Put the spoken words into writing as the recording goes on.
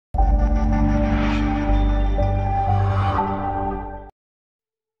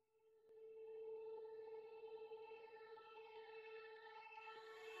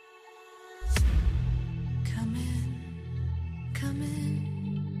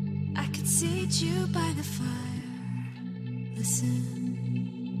seat you by the fire.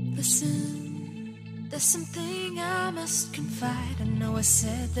 Listen, listen, there's something I must confide. I know I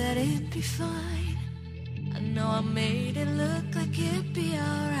said that it'd be fine. I know I made it look like it'd be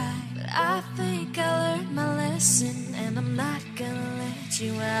alright, but I think I learned my lesson, and I'm not gonna let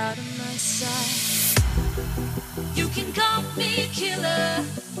you out of my sight. You can call me killer,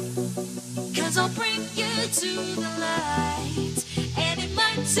 'cause I'll bring you to the light. And it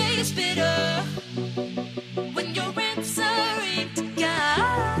might taste bitter when your answer ain't